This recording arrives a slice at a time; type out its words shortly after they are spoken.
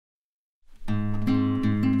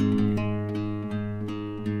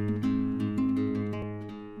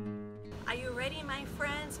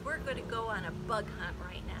bug hunt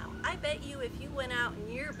right now. I bet you if you went out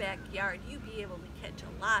in your backyard, you'd be able to catch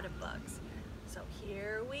a lot of bugs. So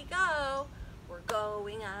here we go. We're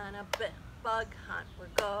going on a bug hunt. We're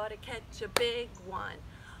going to catch a big one.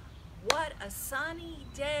 What a sunny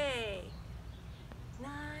day. Na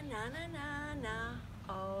na na na na.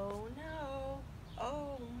 Oh no.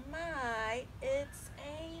 Oh my. It's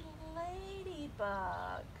a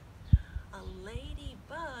ladybug. A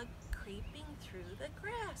ladybug creeping through the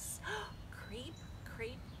grass. Creep,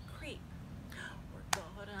 creep, creep. We're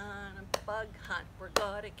going on a bug hunt. We're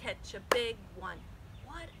going to catch a big one.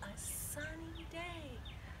 What a sunny day.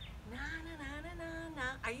 Na na na na na na.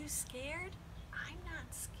 Are you scared? I'm not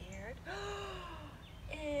scared.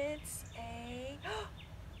 It's a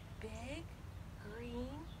big green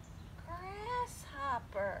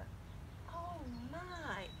grasshopper. Oh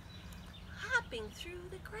my. Hopping through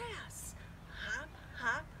the grass. Hop,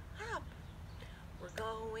 hop, hop. We're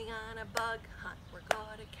going on a bug hunt. We're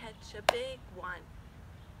going to catch a big one.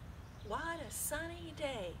 What a sunny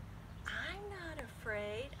day. I'm not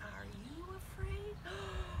afraid. Are you afraid?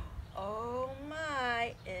 Oh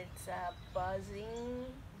my, it's a buzzing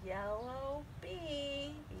yellow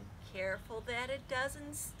bee. Be careful that it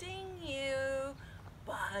doesn't sting you.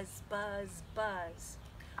 Buzz, buzz, buzz.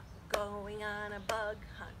 We're going on a bug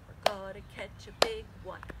hunt. We're going to catch a big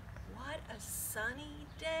one. What a sunny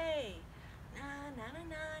day. Na na na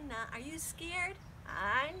na na. Are you scared?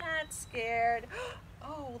 I'm not scared.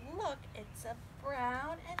 Oh look, it's a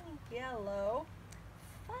brown and yellow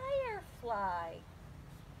firefly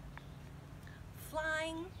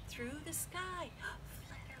flying through the sky.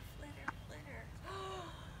 Flitter, flitter, flitter.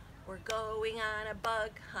 We're going on a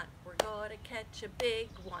bug hunt. We're going to catch a big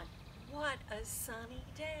one. What a sunny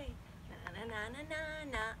day. Na na na na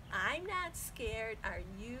na na. I'm not scared. Are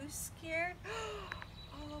you scared?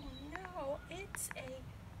 Oh no, it's a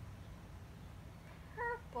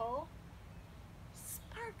purple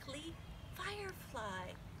sparkly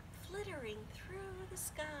firefly flittering through the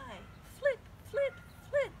sky. Flit, flit,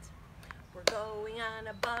 flit. We're going on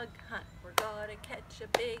a bug hunt. We're going to catch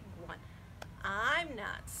a big one. I'm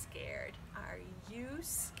not scared. Are you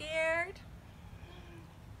scared?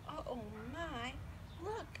 Oh my,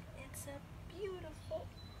 look, it's a beautiful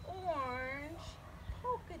orange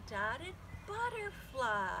polka dotted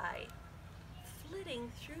butterfly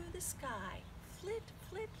flitting through the sky. Flit,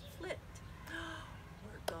 flit, flit.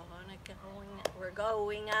 We're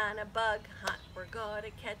going on a bug hunt. We're going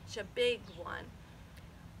to catch a big one.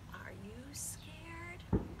 Are you scared?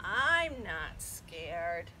 I'm not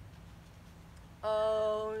scared.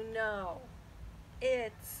 Oh no,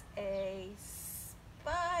 it's a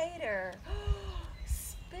spider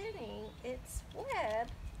spinning its web.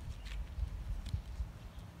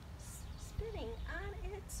 Spinning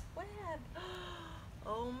on its web.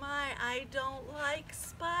 Oh my, I don't like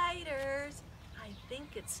spiders. I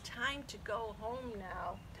think it's time to go home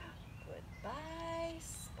now. Goodbye,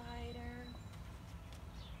 spider.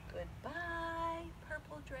 Goodbye,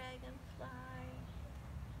 purple dragonfly.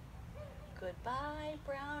 Goodbye,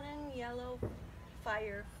 brown and yellow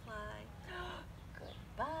firefly.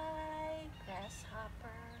 Goodbye,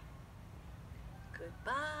 grasshopper.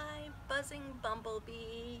 Goodbye, buzzing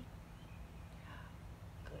bumblebee.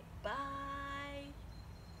 Goodbye,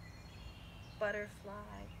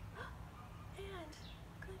 butterfly. And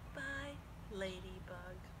goodbye,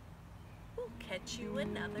 ladybug. We'll catch you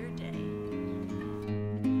another day.